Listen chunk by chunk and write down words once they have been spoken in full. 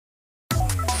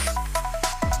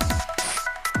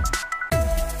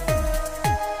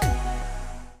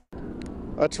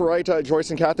That's right, Joyce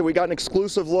and Kathy. We got an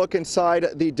exclusive look inside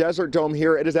the Desert Dome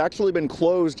here. It has actually been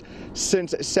closed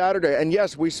since Saturday. And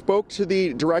yes, we spoke to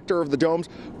the director of the domes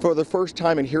for the first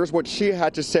time, and here's what she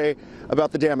had to say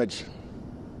about the damage.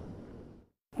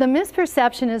 The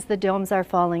misperception is the domes are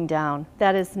falling down.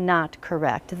 That is not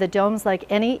correct. The domes, like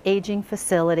any aging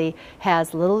facility,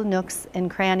 has little nooks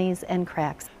and crannies and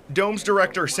cracks. Domes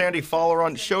director Sandy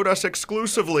Folleron showed us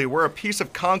exclusively where a piece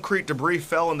of concrete debris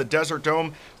fell in the Desert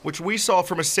Dome, which we saw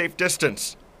from a safe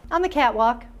distance. On the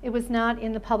catwalk. It was not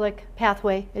in the public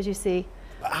pathway, as you see.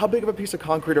 How big of a piece of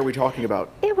concrete are we talking about?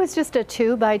 It was just a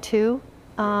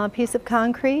 2x2 piece of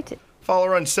concrete.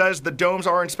 Folleron says the domes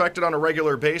are inspected on a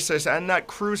regular basis and that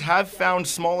crews have found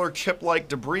smaller chip-like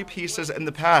debris pieces in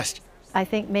the past. I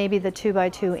think maybe the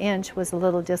 2x2 inch was a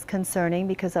little disconcerting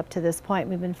because up to this point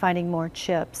we've been finding more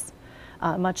chips,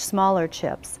 much smaller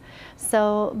chips.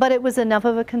 But it was enough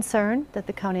of a concern that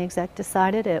the county exec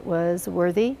decided it was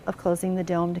worthy of closing the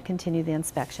dome to continue the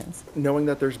inspections. Knowing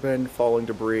that there's been falling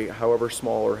debris, however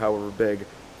small or however big,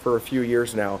 for a few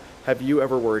years now, have you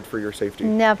ever worried for your safety?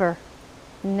 Never,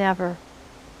 never,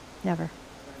 never.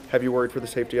 Have you worried for the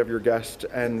safety of your guests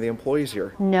and the employees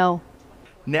here? No.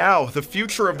 Now, the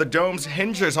future of the domes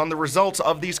hinges on the results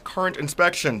of these current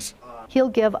inspections. He'll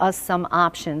give us some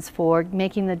options for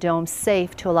making the dome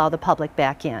safe to allow the public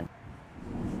back in.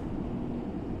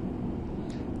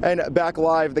 And back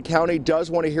live, the county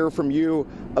does want to hear from you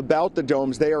about the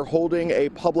domes. They are holding a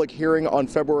public hearing on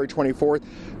February 24th.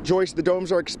 Joyce, the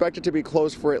domes are expected to be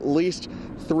closed for at least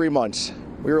 3 months.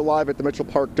 We are live at the Mitchell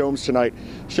Park Domes tonight.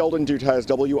 Sheldon Dutez,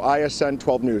 WISN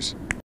 12 News.